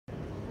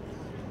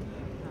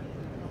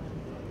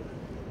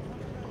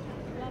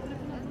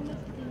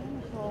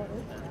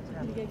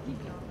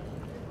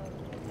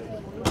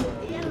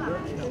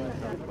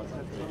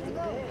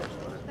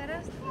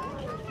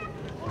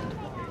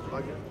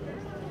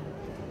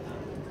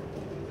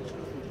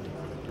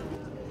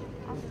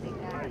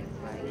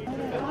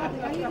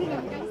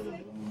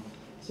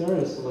Sarah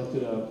has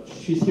selected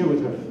she's here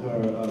with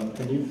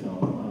her new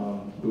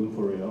film, Boom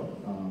for Real,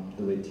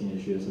 the late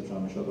teenage years of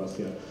Jean-Michel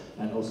Blasquet,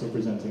 and also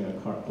presenting a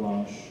carte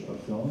blanche of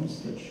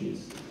films that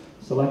she's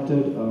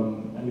selected.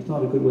 And we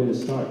thought a good way to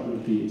start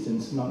would be,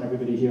 since not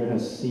everybody here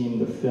has seen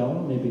the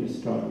film, maybe to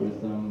start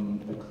with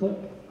a clip.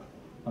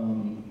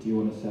 Do you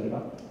want to set it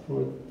up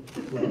for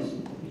us?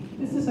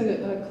 This is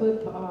a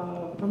clip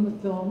from the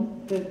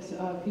film that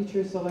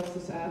features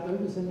Alexis Adler,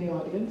 who's in the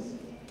audience.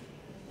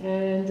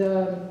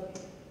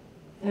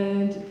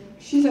 And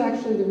she's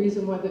actually the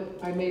reason why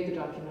I made the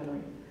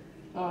documentary.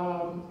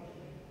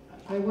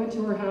 I went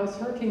to her house.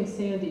 Hurricane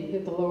Sandy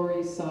hit the Lower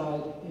East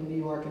Side in New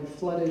York and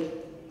flooded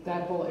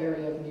that whole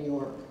area of New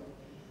York.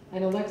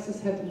 And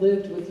Alexis had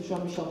lived with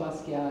Jean-Michel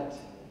Basquiat,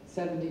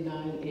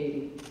 79,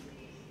 80.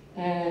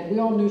 And we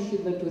all knew she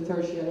lived with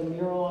her. She had a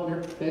mural on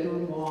her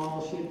bedroom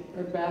wall.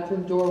 Her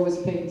bathroom door was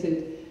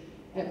painted.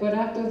 But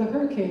after the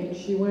hurricane,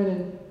 she went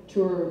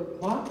into her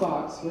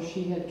lockbox where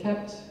she had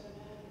kept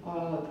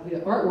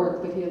the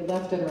artwork that he had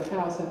left at her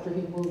house after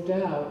he moved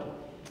out.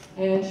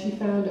 And she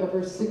found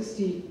over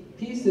 60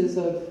 pieces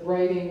of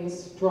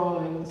writings,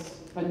 drawings,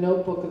 a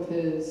notebook of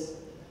his.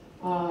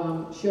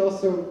 She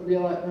also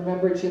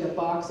remembered she had a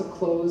box of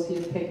clothes he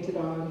had painted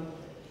on.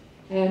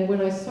 And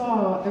when I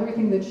saw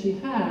everything that she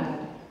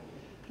had,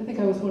 I think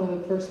I was one of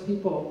the first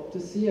people to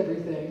see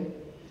everything.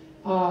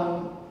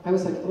 I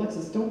was like,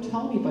 Alexis, don't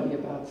tell anybody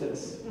about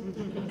this.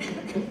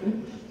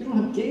 You don't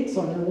have gates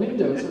on your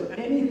windows or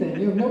anything.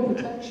 You have no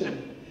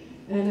protection.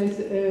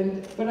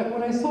 But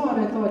when I saw it,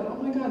 I thought, oh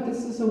my God,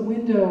 this is a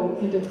window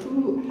into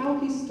how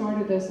he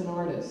started as an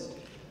artist.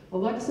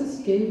 Alexis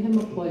gave him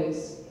a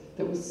place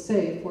that was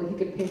safe, where he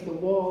could paint the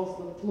walls,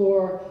 the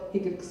floor, he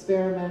could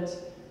experiment.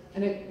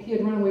 And he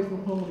had run away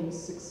from home when he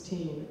was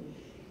 16.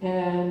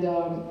 And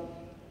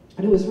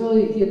it was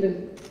really, he had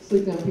been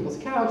sleeping on people's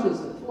couches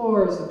and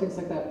floors and things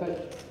like that,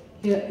 but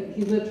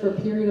he lived for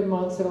a period of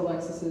months at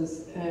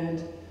Alexis's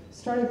and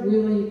started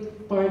really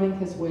finding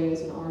his way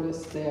as an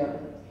artist there.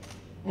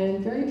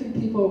 And very few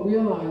people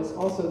realize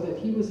also that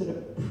he was a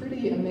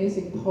pretty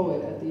amazing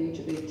poet at the age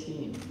of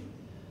 18,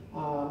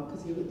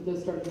 because he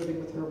started living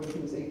with her when he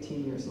was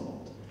 18 years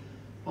old.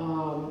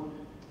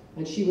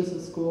 And she was in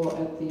school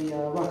at the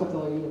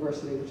Rockefeller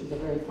University, which is a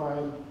very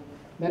fine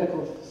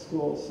medical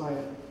school,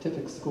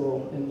 scientific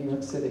school in New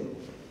York City.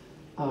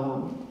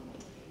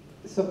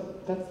 So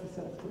that's the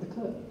setup for the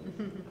clip.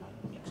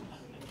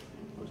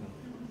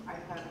 I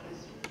have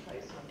this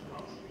place on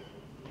Wall Street,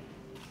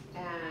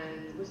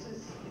 and this is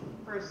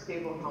the first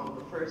stable home,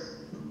 the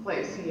first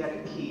place he had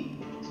a key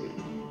to.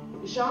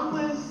 Jean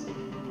was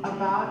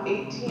about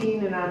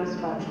 18 and I was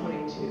about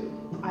 22.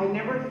 I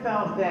never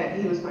felt that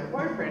he was my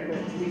boyfriend,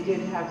 but we did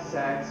have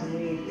sex and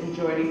we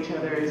enjoyed each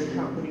other's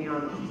company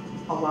on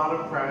a lot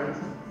of fronts.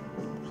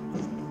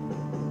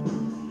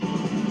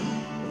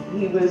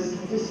 He was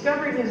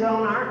discovering his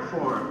own art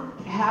form.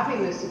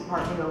 Having this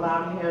apartment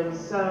allowed him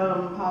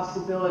some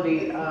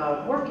possibility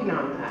of working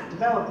on that,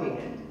 developing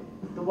it.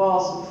 The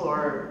walls and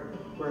floor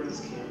were his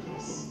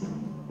canvas.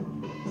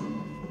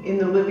 In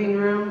the living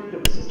room, there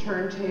was a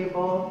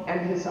turntable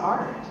and his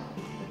art.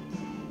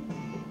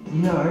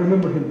 Yeah, I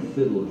remember him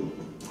fiddling.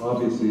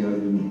 Obviously, I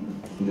didn't,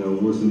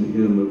 wasn't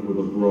him with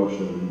a brush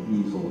and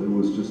an easel. It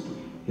was just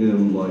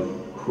him like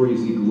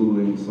crazy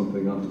gluing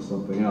something onto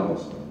something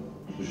else.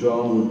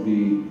 Jean would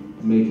be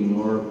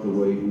making art the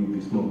way he'd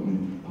be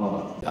smoking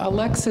pot.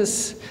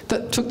 Alexis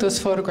took those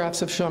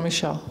photographs of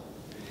Jean-Michel,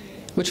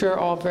 which are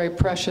all very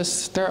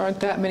precious. There aren't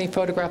that many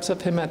photographs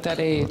of him at that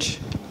age.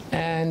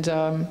 And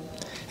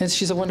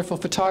she's a wonderful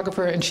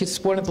photographer, and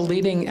she's one of the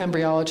leading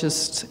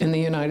embryologists in the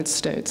United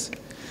States.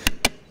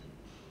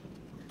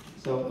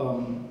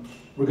 So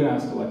we're going to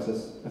ask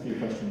Alexis a few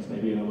questions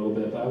maybe in a little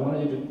bit, but I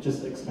wanted you to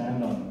just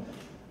expand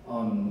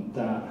on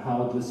that,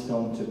 how this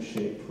film took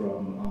shape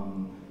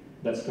from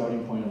that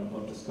starting point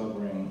of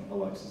discovering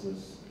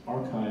Alexis's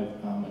archive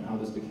and how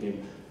this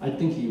became, I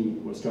think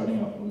you were starting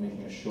out with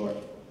making a short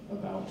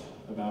about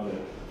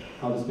it,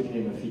 how this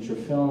became a feature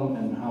film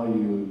and how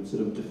you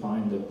sort of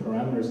defined the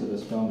parameters of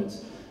this film.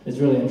 It's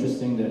really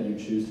interesting that you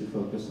choose to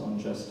focus on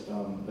just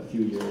a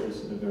few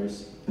years in a very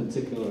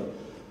particular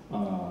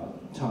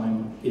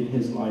time in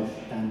his life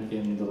and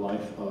in the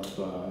life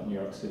of New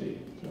York City.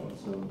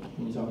 So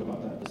can you talk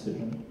about that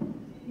decision?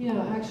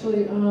 Yeah,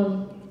 actually,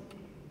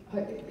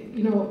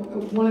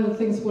 one of the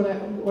things what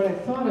I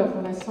thought of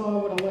when I saw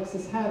what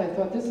Alexis had, I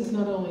thought this is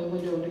not only a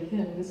window into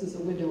him, this is a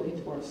window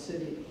into our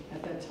city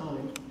at that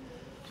time.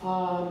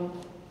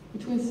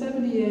 Between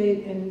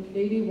 78 and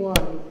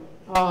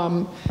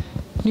 81,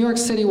 New York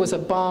City was a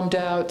bombed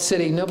out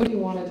city. Nobody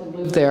wanted to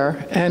live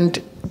there.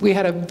 And we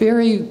had a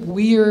very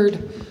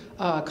weird,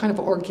 kind of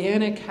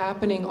organic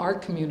happening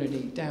art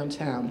community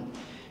downtown.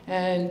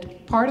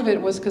 And part of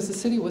it was because the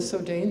city was so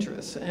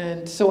dangerous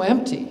and so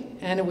empty,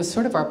 and it was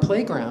sort of our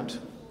playground.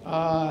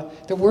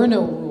 There were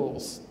no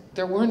rules.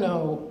 There were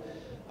no,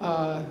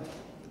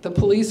 the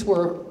police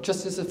were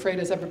just as afraid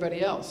as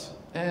everybody else.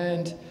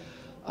 And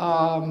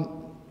I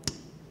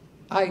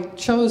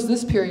chose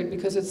this period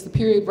because it's the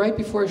period right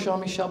before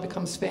Jean-Michel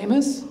becomes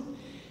famous.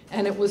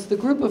 And it was the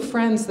group of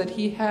friends that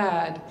he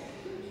had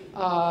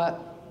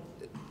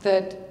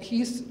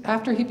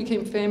after he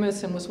became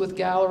famous and was with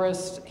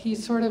gallerists,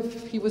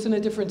 he was in a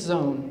different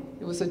zone.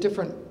 It was a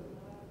different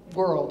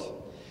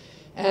world.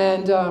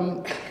 And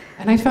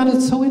I found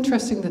it so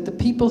interesting that the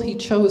people he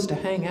chose to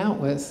hang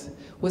out with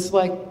was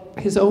like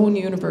his own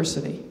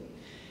university.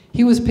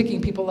 He was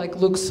picking people like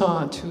Luc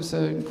Sant, who's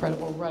an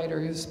incredible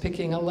writer. He was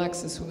picking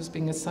Alexis, who was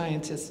being a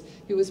scientist.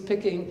 He was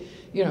picking,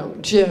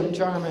 Jim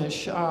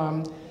Jarmusch,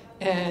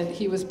 and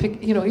he was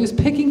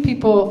picking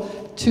people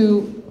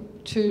to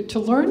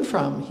learn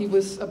from. He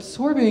was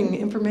absorbing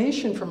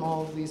information from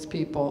all of these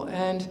people,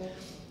 and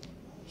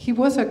he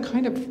was a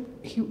kind of,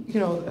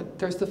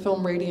 there's the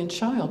film Radiant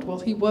Child. Well,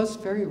 he was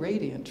very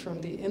radiant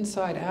from the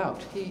inside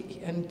out.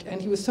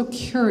 And he was so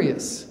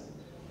curious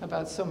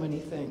about so many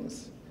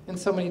things, and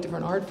so many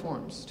different art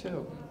forms,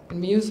 too, and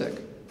music.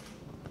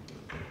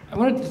 I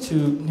wanted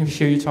to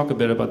hear you talk a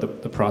bit about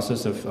the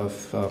process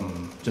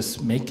of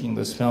just making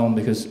this film,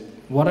 because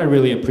what I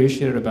really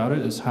appreciated about it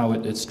is how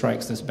it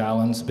strikes this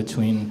balance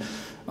between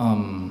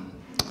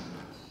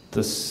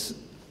this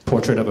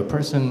portrait of a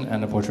person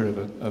and a portrait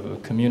of a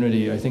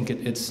community. I think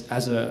it's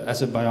as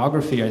a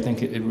biography, I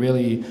think it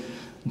really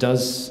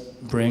does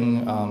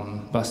bring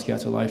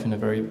Basquiat to life in a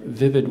very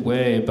vivid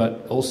way,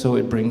 but also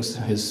it brings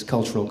his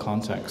cultural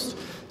context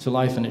to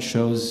life, and it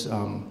shows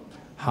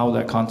how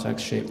that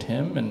context shaped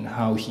him and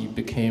how he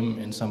became,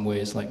 in some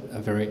ways, like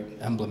a very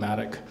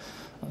emblematic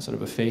sort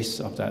of a face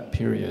of that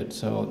period.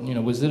 So,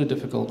 was it a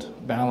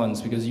difficult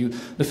balance? Because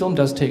the film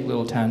does take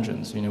little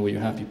tangents, where you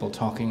have people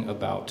talking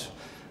about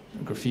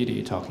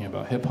graffiti, talking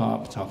about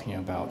hip-hop, talking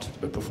about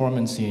the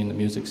performance scene, the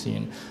music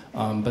scene,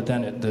 but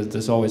then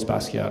there's always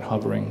Basquiat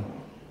hovering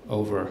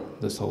over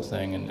this whole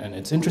thing. And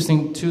it's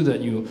interesting, too,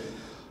 that you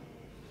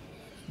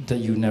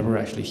never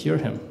actually hear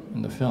him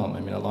in the film.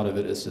 I mean, a lot of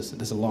it is just,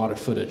 there's a lot of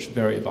footage,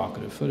 very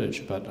evocative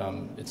footage, but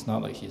it's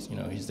not like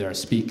he's there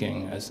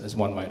speaking as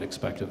one might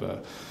expect of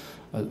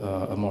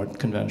a more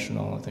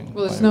conventional thing.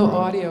 Well, there's no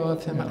audio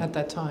of him at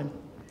that time.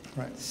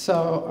 Right.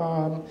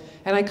 So,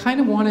 and I kind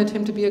of wanted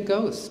him to be a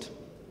ghost.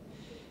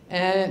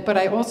 But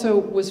I also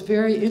was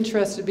very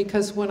interested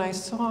because when I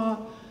saw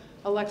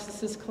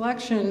Alexis's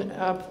collection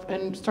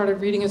and started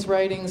reading his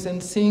writings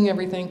and seeing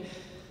everything,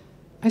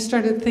 I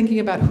started thinking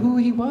about who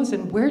he was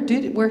and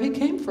where he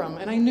came from.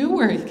 And I knew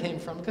where he came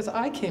from because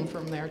I came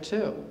from there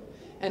too.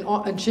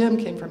 And Jim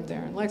came from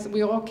there. And like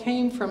we all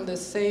came from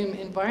this same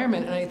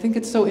environment. And I think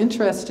it's so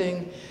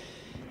interesting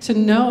to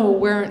know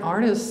where an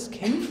artist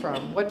came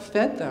from, what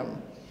fed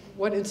them,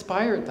 what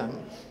inspired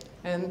them.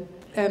 And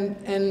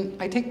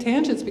I take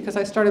tangents because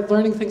I started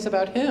learning things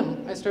about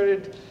him. I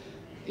started,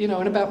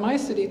 and about my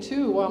city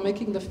too while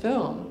making the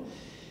film.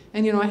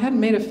 And I hadn't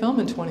made a film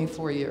in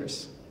 24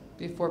 years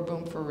before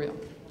Boom for Real.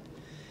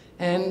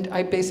 And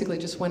I basically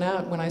just went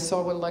out, when I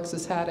saw what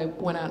Alexis had, I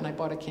went out and I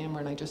bought a camera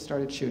and I just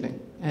started shooting.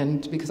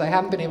 And because I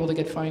haven't been able to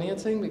get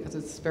financing, because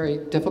it's very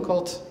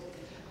difficult,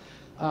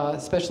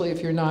 especially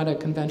if you're not a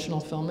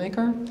conventional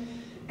filmmaker.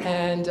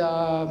 And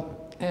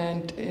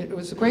it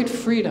was a great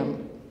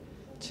freedom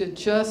to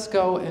just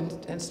go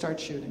and start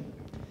shooting,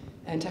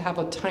 and to have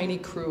a tiny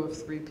crew of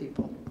 3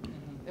 people.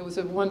 It was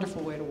a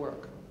wonderful way to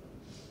work.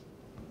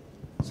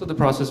 So the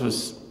process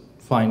was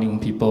finding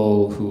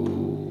people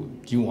who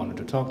you wanted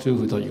to talk to,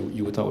 who thought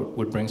you thought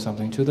would bring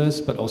something to this,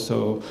 but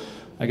also,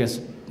 I guess,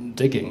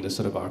 digging this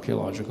sort of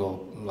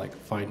archaeological, like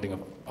finding of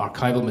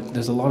archival.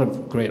 There's a lot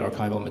of great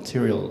archival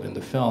material in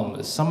the film.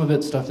 Is some of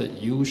it stuff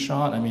that you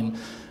shot? I mean,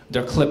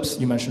 there are clips.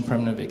 You mentioned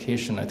Permanent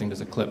Vacation. I think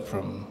there's a clip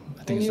from.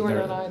 I think You Were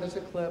Not I. There's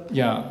a clip.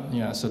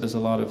 Yeah. So there's a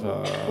lot of.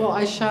 Well,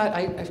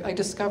 I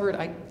discovered.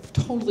 I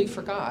totally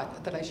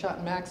forgot that I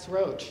shot Max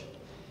Roach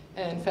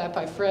and Fat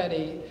by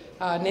Freddy.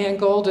 Nan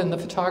Golden, the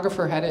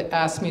photographer, had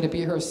asked me to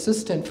be her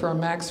assistant for a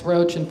Max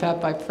Roach and Fat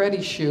by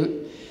Freddy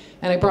shoot,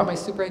 and I brought my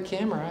Super 8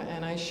 camera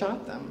and I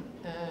shot them.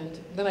 And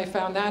then I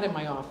found that in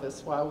my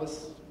office while I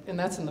was, and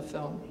that's in the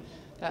film,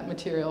 that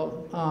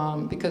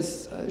material,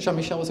 because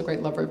Jean-Michel was a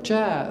great lover of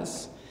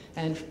jazz,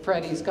 and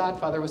Freddy's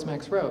godfather was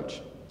Max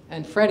Roach,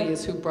 and Freddy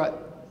is who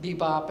brought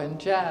bebop and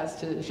jazz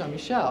to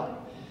Jean-Michel.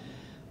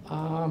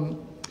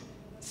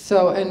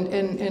 So,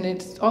 and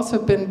it's also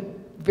been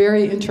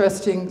very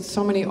interesting,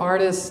 so many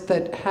artists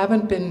that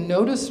haven't been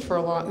noticed for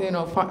a long,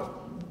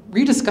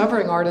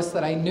 rediscovering artists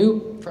that I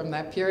knew from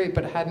that period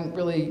but hadn't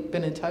really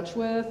been in touch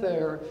with,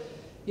 or,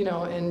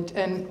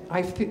 and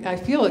I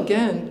feel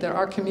again that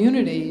our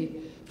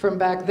community from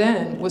back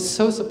then was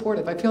so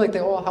supportive. I feel like they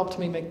all helped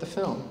me make the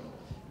film.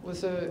 It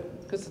was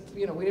because,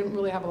 we didn't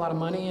really have a lot of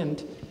money,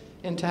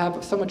 and to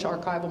have so much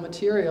archival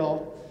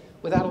material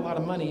without a lot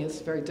of money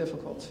is very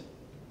difficult.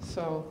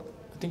 So.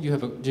 think you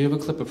have do you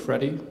have a clip of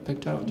Freddie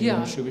picked out?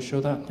 Should we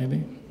show that,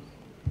 maybe?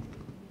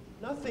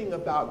 Nothing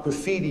about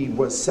graffiti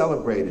was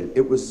celebrated.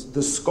 It was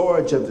the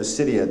scourge of the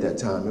city at that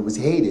time. It was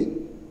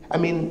hated. I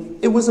mean,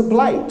 it was a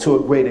blight to a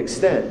great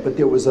extent, but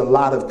there was a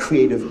lot of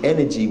creative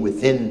energy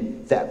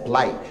within that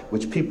blight,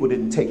 which people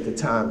didn't take the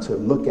time to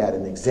look at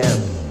and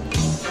examine.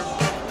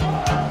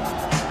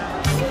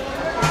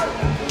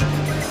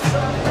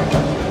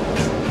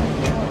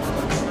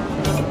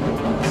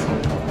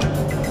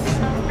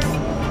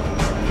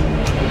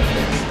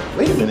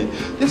 Wait a minute,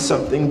 there's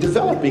something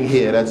developing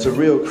here that's a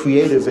real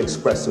creative,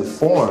 expressive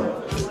form.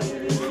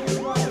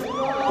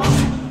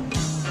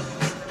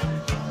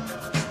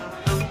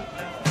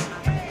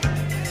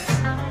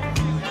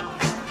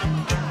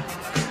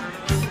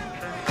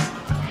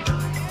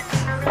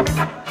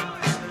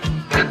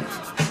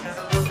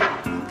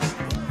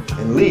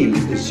 And Lee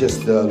is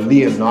just the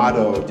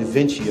Leonardo da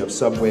Vinci of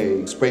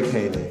subway spray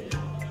painting.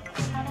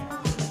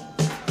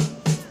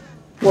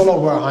 Well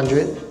over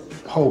 100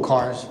 whole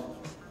cars.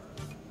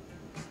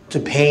 To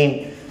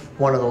paint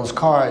one of those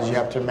cars, you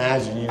have to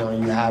imagine, you know,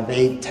 you have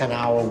 8-10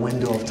 hour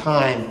window of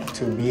time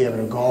to be able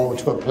to go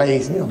to a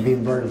place, you know,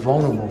 being very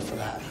vulnerable for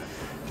that.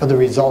 But the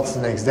results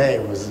the next day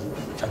was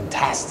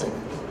fantastic.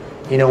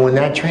 You know, when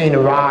that train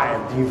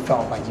arrived, you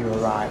felt like you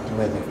arrived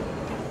with it.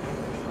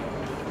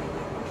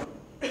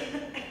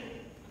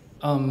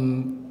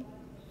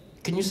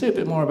 Can you say a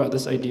bit more about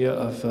this idea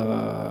of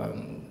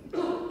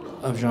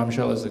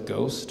Jean-Michel as a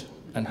ghost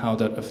and how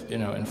that, you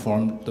know,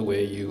 informed the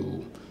way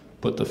you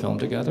put the film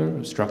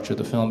together, structure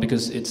the film,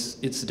 because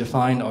it's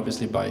defined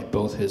obviously by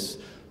both his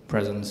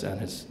presence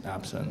and his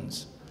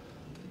absence.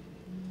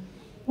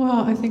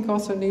 Well, I think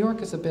also New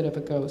York is a bit of a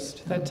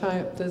ghost. That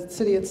time, the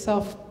city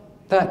itself,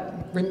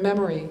 that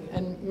memory,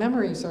 and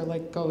memories are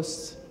like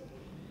ghosts,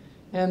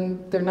 and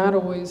they're not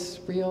always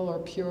real or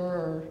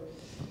pure,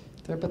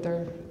 but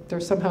they're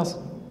somehow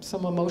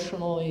some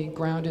emotionally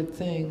grounded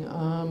thing.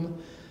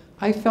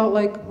 I felt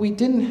like we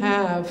didn't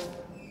have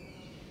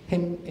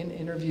him in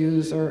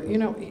interviews, or, you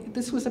know,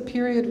 this was a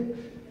period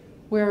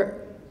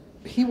where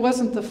he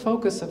wasn't the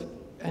focus of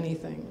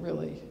anything,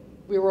 really.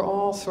 We were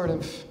all sort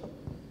of,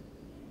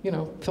 you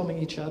know, filming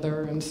each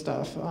other and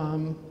stuff.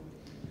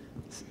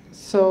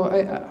 So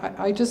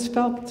I just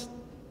felt,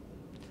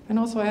 and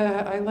also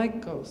I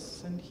like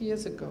ghosts, and he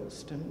is a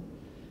ghost, and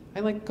I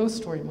like ghost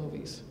story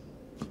movies.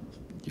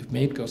 You've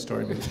made ghost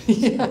story movies.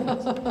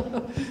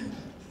 Yeah.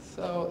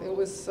 So it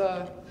was,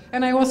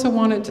 and I also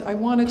wanted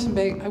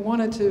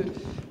to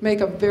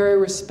make a very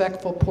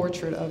respectful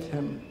portrait of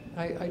him.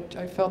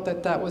 I felt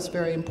that was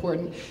very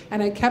important,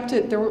 and I kept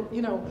it. There were,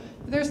 you know,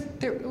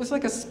 it was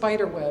like a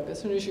spider web.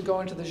 As soon as you go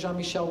into the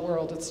Jean-Michel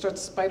world, it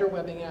starts spider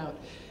webbing out,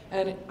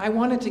 and I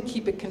wanted to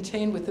keep it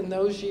contained within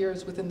those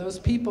years, within those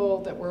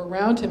people that were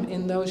around him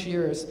in those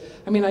years.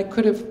 I mean, I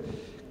could have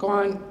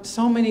gone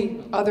so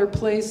many other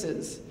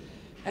places,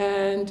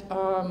 and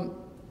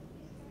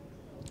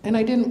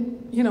I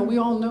didn't, you know, we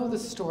all know the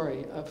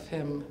story of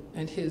him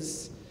and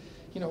his,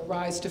 you know,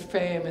 rise to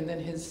fame and then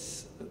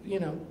his, you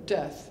know,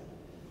 death,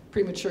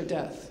 premature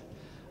death.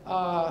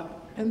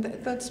 And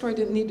that story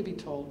didn't need to be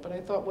told, but I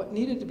thought what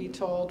needed to be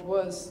told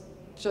was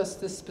just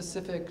this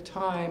specific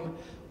time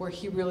where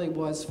he really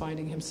was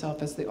finding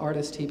himself as the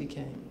artist he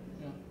became.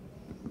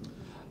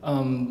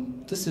 Yeah.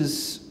 This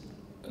is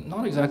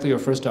not exactly your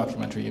first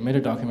documentary. You made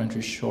a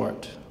documentary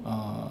short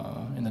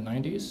in the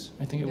 90s,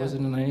 I think it was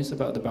in the 90s,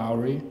 about the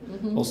Bowery,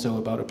 also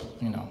about a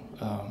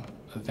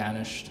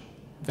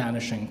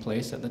vanishing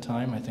place at the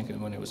time, I think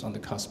when it was on the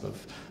cusp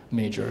of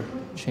major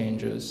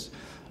changes.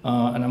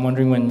 And I'm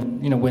wondering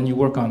when you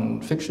work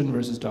on fiction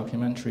versus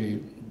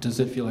documentary, does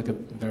it feel like a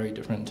very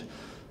different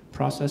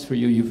process for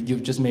you?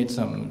 You've just made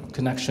some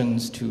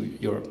connections to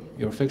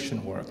your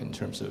fiction work in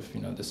terms of,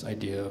 you know, this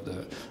idea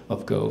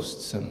of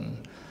ghosts,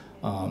 and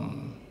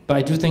but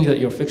I do think that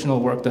your fictional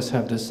work does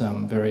have this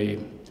very,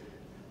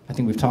 I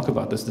think we've talked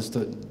about this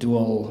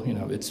dual, you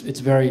know, it's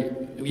very,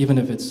 even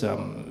if it's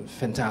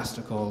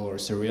fantastical or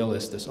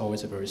surrealist, there's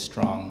always a very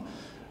strong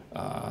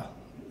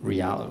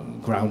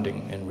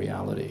grounding in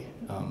reality,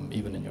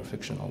 even in your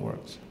fictional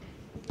works.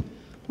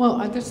 Well,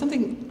 there's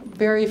something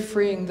very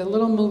freeing. The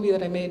little movie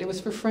that I made, it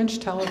was for French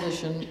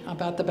television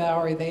about the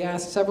Bowery. They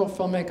asked several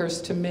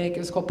filmmakers to make, it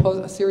was called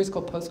a series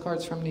called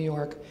Postcards from New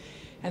York.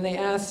 And they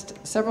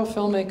asked several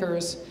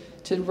filmmakers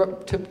to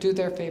do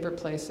their favorite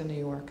place in New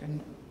York. And,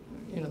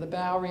 you know, the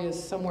Bowery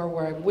is somewhere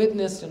where I've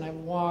witnessed and I've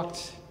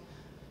walked,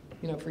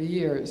 you know, for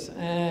years.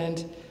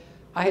 And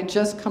I had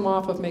just come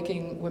off of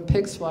making When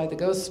Pigs Fly, the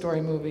ghost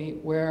story movie,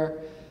 where,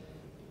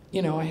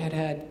 you know, I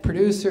had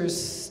producers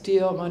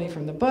steal money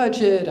from the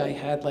budget. I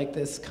had like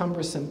this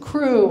cumbersome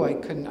crew.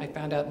 I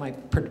found out my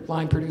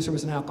line producer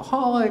was an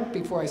alcoholic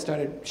before I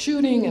started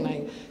shooting, and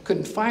I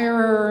couldn't fire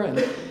her.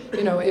 And,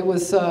 you know, it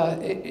was,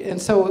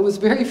 and so it was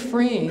very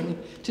freeing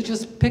to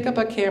just pick up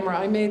a camera.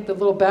 I made the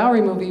little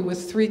Bowery movie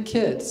with 3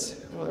 kids,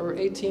 or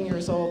 18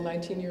 years old,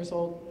 19 years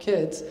old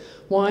kids.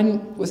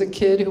 One was a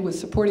kid who was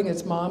supporting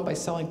his mom by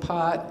selling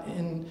pot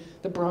in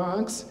the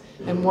Bronx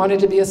and wanted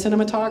to be a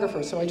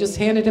cinematographer, so I just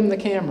handed him the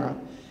camera.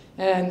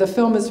 And the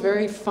film is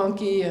very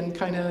funky and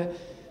kind of,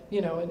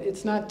 you know,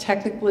 it's not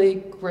technically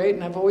great,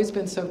 and I've always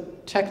been so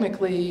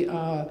technically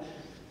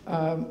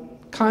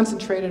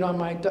concentrated on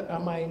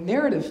my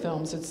narrative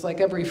films. It's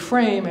like every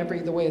frame,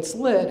 the way it's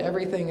lit,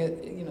 everything,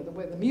 you know, the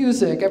way the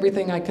music,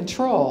 everything I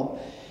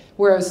control.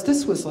 Whereas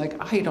this was like,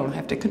 I don't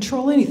have to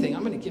control anything.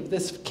 I'm going to give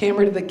this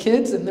camera to the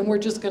kids, and then we're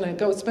just going to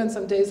go spend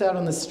some days out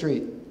on the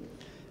street.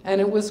 And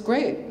it was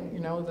great.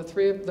 You know,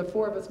 the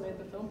four of us made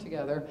the film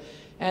together.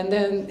 And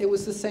then it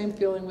was the same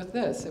feeling with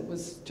this. It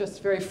was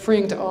just very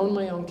freeing to own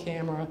my own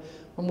camera.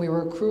 When we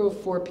were a crew of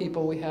 4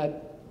 people, we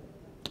had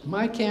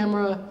my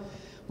camera,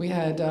 I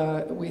had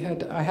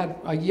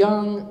a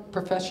young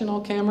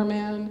professional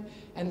cameraman,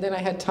 and then I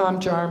had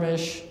Tom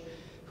Jarmusch,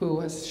 who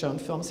has shown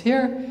films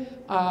here,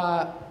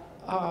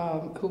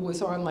 who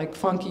was on like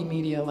funky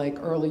media, like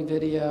early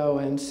video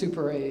and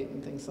Super 8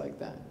 and things like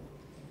that.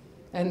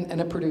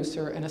 And a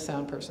producer and a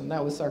sound person.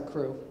 That was our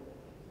crew.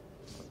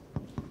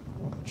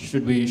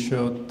 Should we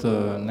show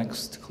the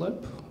next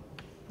clip?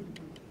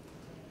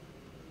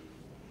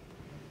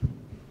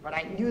 But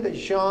I knew that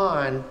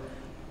Jean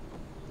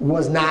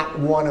was not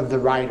one of the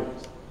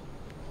writers.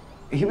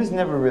 He was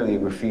never really a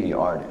graffiti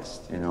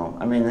artist, you know.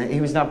 I mean, he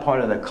was not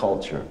part of the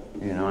culture,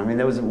 you know. I mean,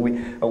 there was a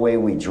way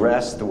we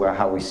dressed,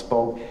 how we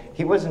spoke.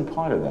 He wasn't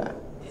part of that.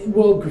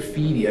 Well,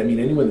 graffiti, I mean,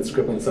 anyone that's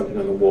scribbling something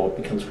on the wall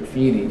becomes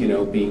graffiti, you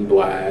know, being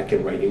black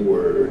and writing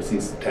words,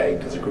 he's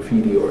tagged as a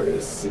graffiti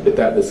artist. But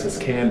that was his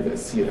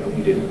canvas, you know,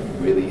 he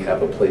didn't really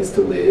have a place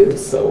to live,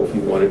 so if he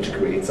wanted to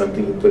create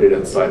something, he put it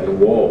outside the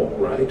wall,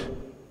 right?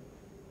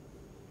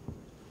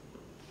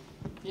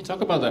 Can you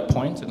talk about that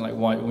point and like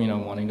why, you know,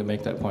 wanting to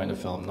make that point in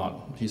the film?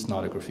 He's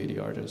not a graffiti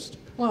artist.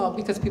 Well,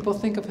 because people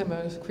think of him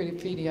as a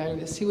graffiti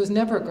artist. He was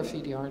never a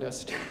graffiti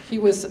artist. He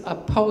was a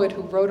poet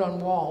who wrote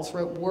on walls,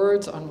 wrote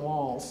words on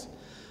walls.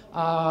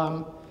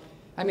 I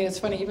mean, it's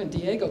funny, even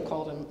Diego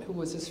called him, who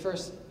was his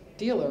first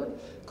dealer,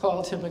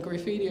 called him a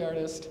graffiti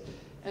artist.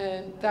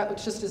 And that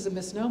was just as a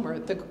misnomer.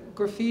 The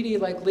graffiti,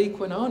 like Lee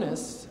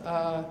Quinones,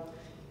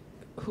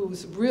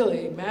 who's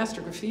really a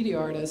master graffiti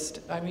artist,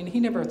 I mean, he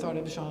never thought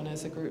of Jean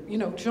as a group. You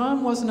know,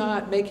 Jean was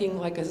not making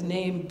like his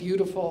name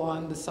beautiful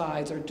on the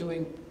sides or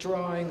doing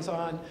drawings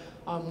on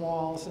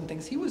walls and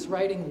things. He was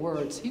writing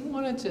words. He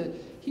wanted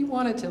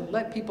to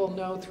let people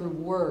know through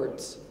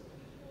words.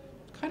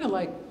 Kind of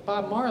like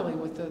Bob Marley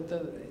with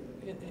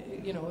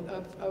you know,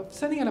 of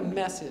sending out a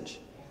message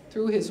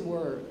through his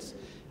words.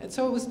 And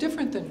so it was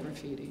different than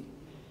graffiti.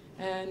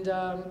 And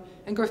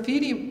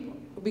graffiti,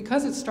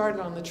 because it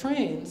started on the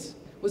trains,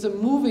 was a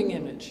moving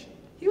image.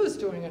 He was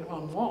doing it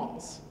on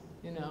walls,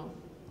 you know.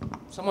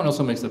 Someone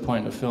also makes the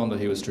point in the film that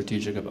he was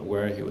strategic about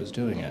where he was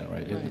doing it,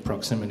 right? In the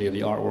proximity of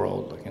the art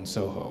world, like in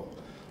Soho.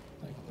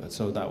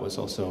 So that was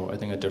also, I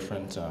think, a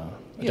different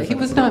yeah, he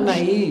was not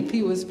naive.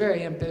 He was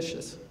very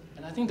ambitious.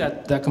 And I think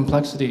that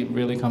complexity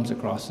really comes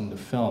across in the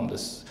film,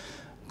 this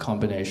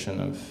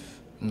combination of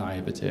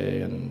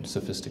naivete and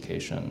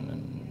sophistication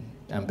and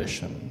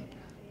ambition.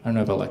 I don't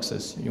know if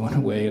Alexis, you want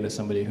to weigh in as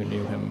somebody who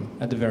knew him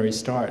at the very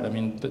start. I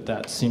mean,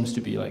 that seems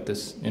to be like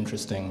this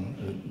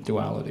interesting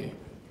duality.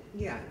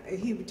 Yeah,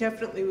 he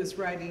definitely was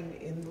writing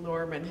in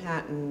Lower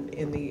Manhattan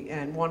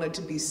and wanted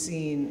to be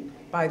seen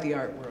by the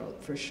art world,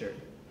 for sure,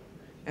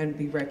 and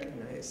be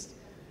recognized.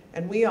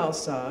 And we all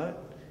saw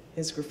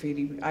his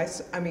graffiti,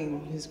 I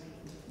mean, his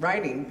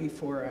writing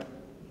before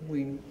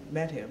we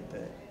met him,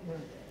 but... Yeah.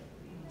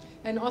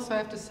 And also I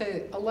have to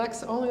say,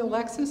 only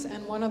Alexis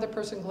and one other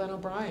person, Glenn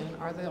O'Brien,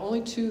 are the only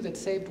 2 that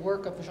saved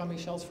work of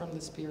Jean-Michel's from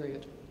this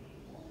period,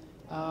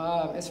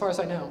 as far as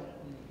I know.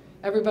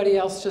 Everybody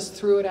else just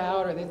threw it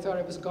out, or they thought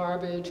it was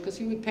garbage, because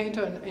he would paint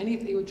on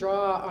anything, he would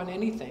draw on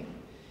anything.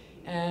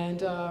 And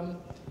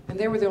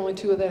they were the only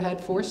 2 that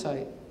had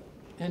foresight.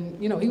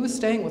 And, you know, he was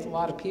staying with a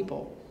lot of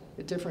people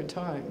at different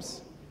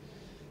times.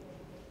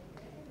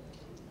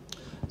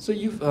 So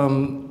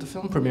the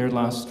film premiered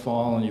last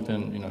fall, and you've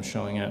been, you know,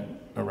 showing it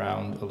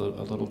around a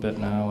little bit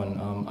now,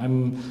 and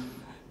I'm,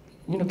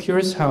 you know,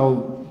 curious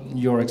how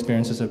your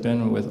experiences have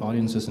been with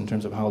audiences in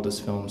terms of how this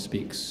film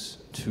speaks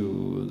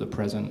to the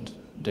present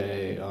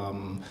day.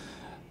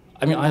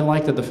 I mean, I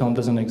like that the film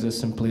doesn't exist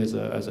simply as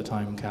a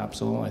time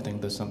capsule. I think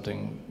there's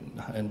something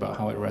about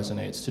how it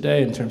resonates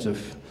today in terms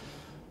of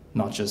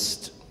not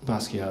just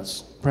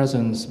Basquiat's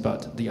presence,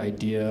 but the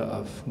idea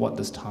of what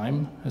this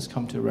time has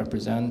come to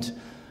represent.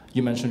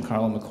 You mentioned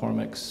Carla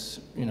McCormick's,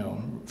 you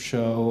know,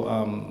 show.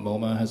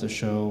 MoMA has a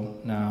show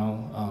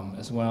now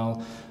as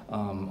well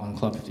on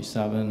Club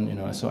 57. You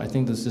know, so I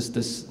think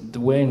the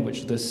way in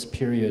which this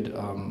period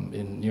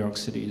in New York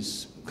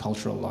City's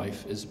cultural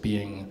life is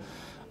being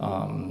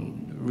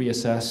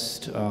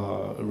reassessed,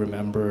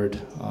 remembered.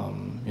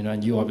 You know,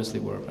 and you obviously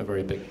were a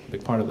very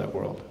big part of that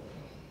world.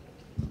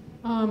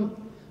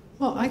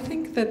 Well, I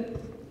think that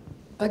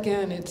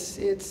again,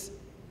 it's.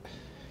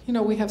 You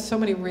know, we have so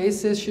many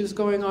race issues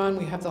going on.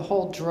 We have the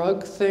whole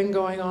drug thing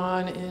going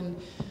on in,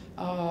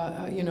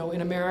 you know,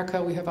 in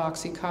America. We have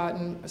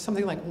OxyContin.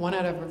 Something like 1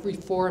 out of every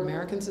 4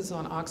 Americans is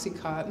on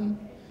OxyContin.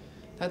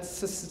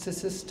 That's a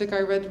statistic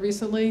I read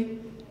recently.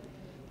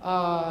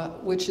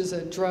 which is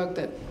a drug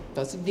that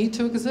doesn't need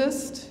to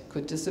exist,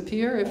 could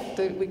disappear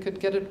if we could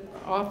get it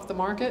off the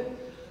market.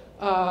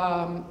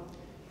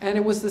 And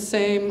it was the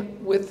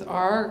same with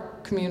our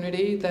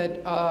community, that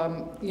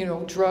you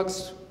know,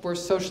 drugs were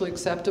socially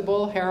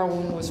acceptable.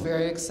 Heroin was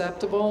very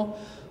acceptable.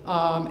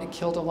 It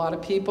killed a lot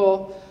of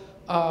people.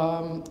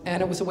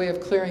 And it was a way of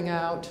clearing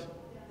out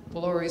the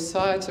Lower East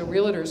Side so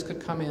realtors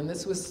could come in.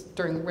 This was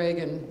during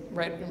Reagan,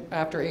 right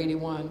after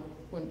 81.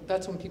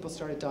 That's when people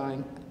started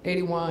dying.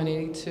 81,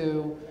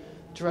 82,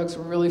 drugs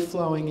were really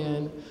flowing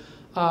in.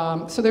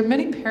 So there are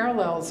many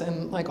parallels,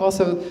 and like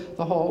also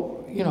the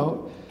whole, you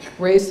know,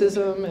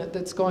 racism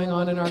that's going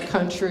on in our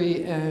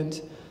country.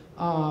 And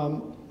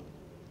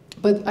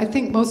but I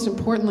think most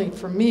importantly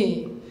for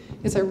me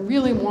is I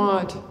really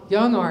want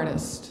young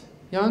artists,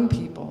 young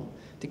people,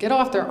 to get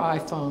off their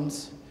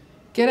iPhones,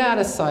 get out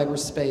of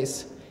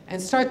cyberspace,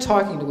 and start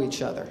talking to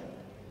each other.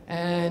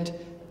 And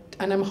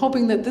I'm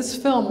hoping that this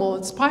film will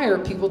inspire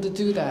people to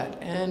do that.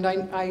 And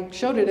I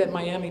showed it at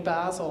Miami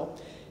Basel,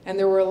 and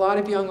there were a lot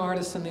of young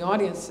artists in the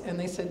audience, and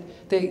they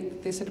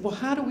said, well,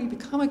 how do we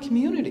become a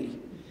community?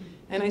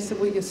 And I said,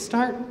 well, you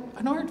start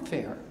an art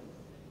fair.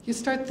 You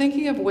start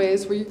thinking of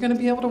ways where you're going to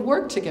be able to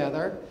work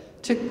together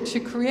to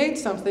create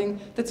something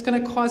that's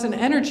going to cause an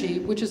energy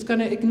which is going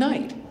to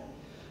ignite.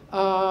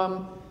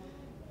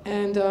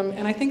 And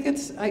I think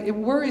it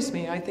worries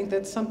me. I think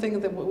that's something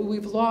that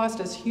we've lost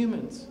as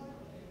humans.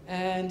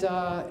 And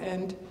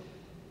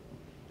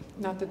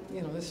not that,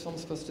 you know, this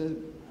film's supposed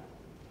to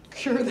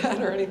cure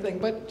that or anything,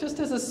 but just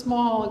as a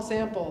small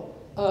example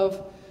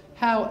of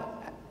how,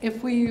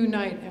 if we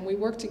unite and we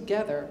work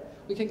together,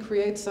 we can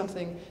create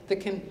something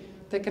that can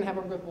have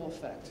a ripple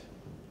effect.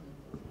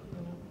 You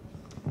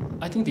know?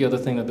 I think the other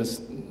thing that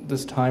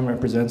this time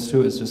represents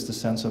too is just the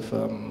sense of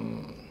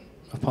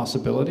a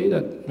possibility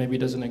that maybe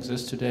doesn't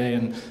exist today,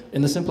 and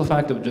in the simple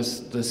fact of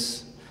just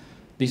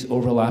these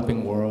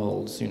overlapping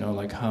worlds, you know,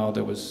 like how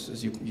there was,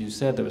 as you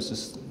said, there was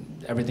just,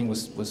 everything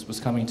was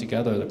coming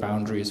together, the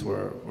boundaries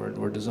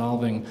were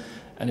dissolving,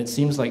 and it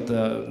seems like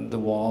the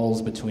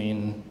walls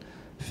between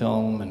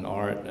film and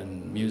art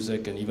and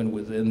music, and even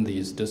within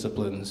these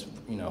disciplines,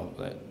 you know,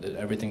 that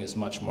everything is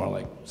much more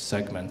like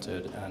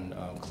segmented and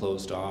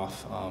closed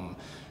off,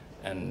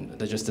 and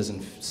there just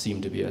doesn't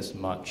seem to be as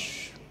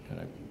much, you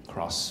know,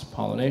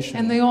 cross-pollination.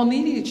 And they all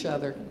need each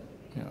other.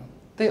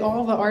 Yeah.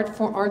 All the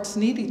arts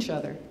need each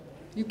other.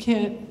 You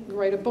can't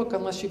write a book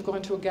unless you've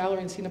gone to a gallery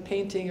and seen a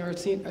painting or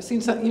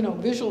seen some, you know,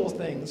 visual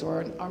things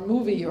or a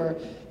movie, or,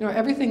 you know,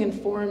 everything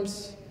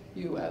informs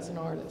you as an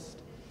artist.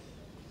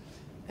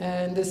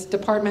 And this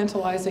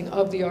departmentalizing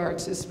of the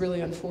arts is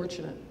really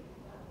unfortunate.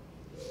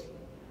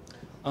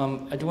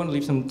 I do want to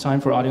leave some time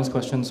for audience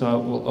questions, so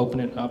we'll open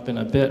it up in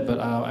a bit, but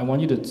I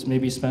want you to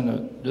maybe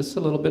spend just a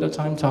little bit of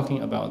time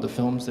talking about the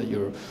films that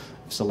you're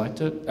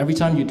selected. Every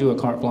time you do a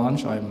carte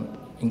blanche, I'm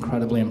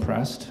incredibly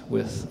impressed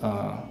with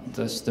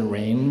the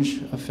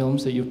range of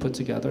films that you've put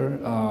together.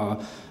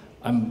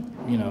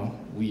 You know,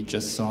 we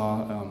just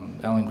saw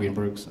Alan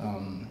Greenberg's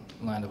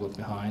Land of Look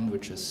Behind,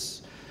 which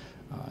is,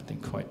 I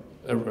think, quite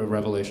a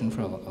revelation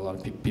for a lot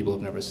of people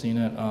who've never seen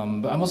it.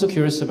 But I'm also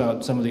curious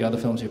about some of the other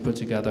films you put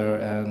together,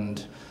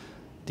 and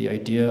the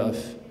idea of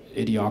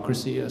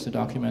Idiocracy as a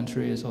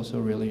documentary is also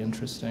really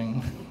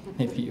interesting.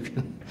 Maybe you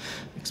can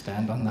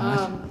expand on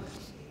that.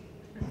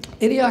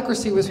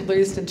 Idiocracy was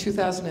released in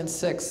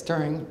 2006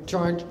 during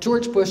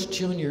George Bush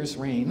Jr.'s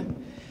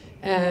reign,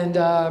 and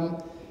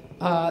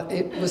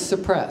it was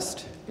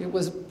suppressed. It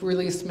was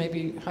released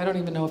maybe, I don't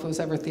even know if it was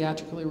ever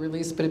theatrically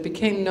released, but it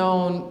became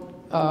known,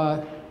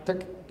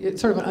 it's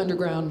sort of an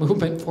underground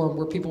movement form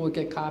where people would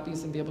get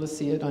copies and be able to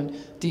see it on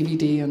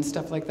DVD and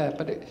stuff like that.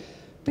 But it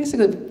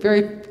basically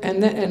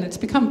and it's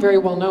become very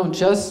well known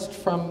just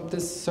from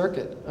this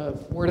circuit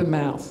of word of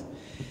mouth.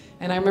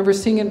 And I remember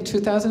seeing it in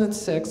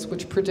 2006,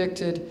 which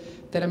predicted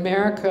that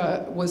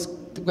America was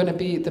going to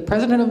be, the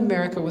president of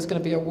America was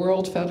going to be a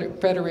World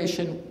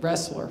Federation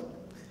wrestler.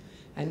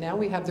 And now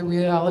we have the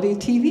reality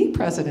TV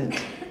president.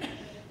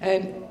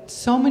 And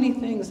so many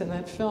things in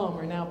that film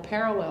are now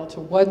parallel to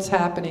what's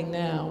happening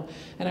now.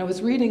 And I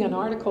was reading an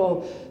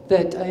article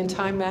that in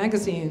Time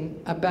magazine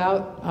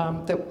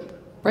about, that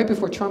right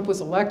before Trump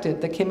was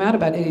elected, that came out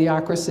about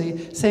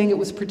Idiocracy, saying it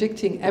was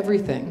predicting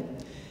everything.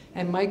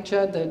 And Mike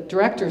Judd, the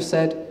director,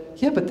 said,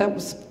 yeah, but that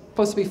was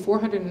supposed to be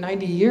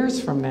 490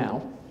 years from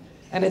now,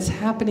 and it's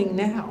happening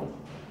now.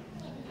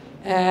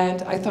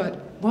 And I thought,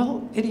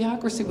 well,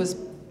 Idiocracy was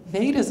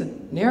made as a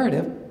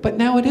narrative, but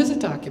now it is a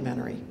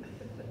documentary.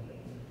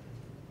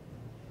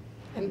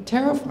 And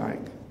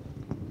terrifying.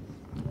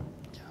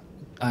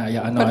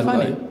 Yeah, I know. But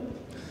funny.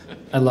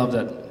 I love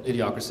that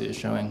Idiocracy is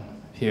showing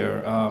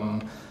here.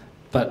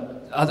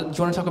 But do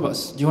you want to talk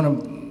about? Do you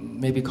want to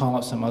maybe call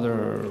out some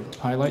other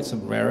highlights,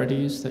 some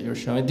rarities that you're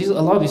showing?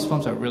 A lot of these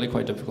films are really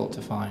quite difficult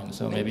to find,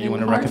 so maybe you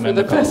want to recommend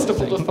a couple of things.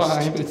 for the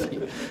festival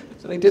to find.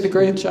 So they did a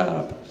great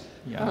job.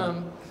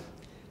 Yeah.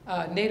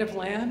 Native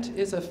Land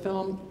is a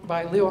film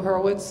by Leo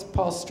Hurwitz,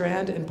 Paul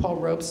Strand, and Paul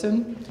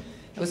Robeson.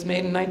 It was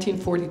made in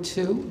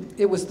 1942.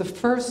 It was the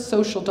first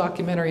social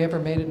documentary ever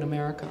made in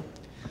America.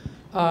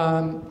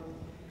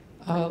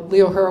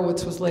 Leo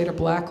Hurwitz was later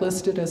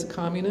blacklisted as a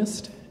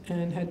communist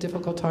and had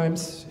difficult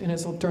times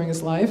during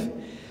his life.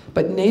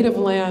 But Native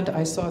Land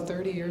I saw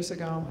 30 years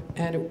ago,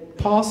 and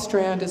Paul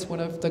Strand is one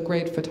of the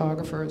great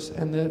photographers,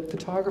 and the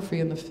photography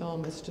in the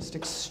film is just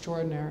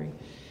extraordinary.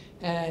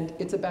 And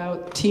it's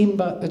about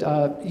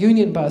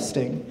union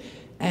busting,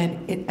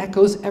 and it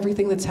echoes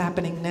everything that's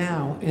happening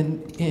now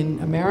in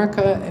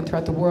America and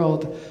throughout the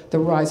world, the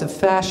rise of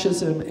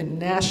fascism and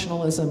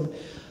nationalism.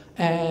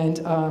 And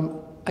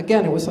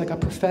again, it was like a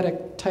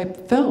prophetic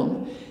type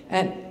film.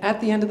 And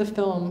at the end of the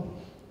film,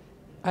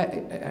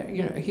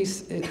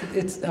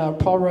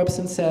 Paul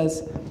Robeson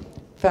says,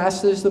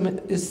 fascism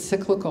is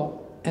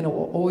cyclical and it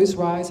will always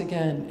rise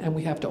again, and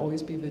we have to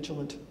always be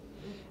vigilant.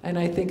 And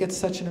I think it's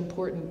such an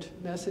important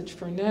message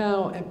for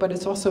now, but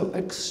it's also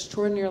an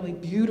extraordinarily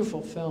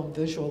beautiful film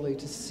visually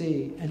to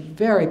see, and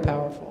very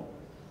powerful.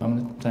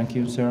 Thank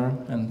you, Sarah,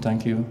 and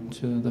thank you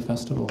to the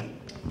festival.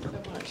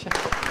 Thank you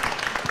so much.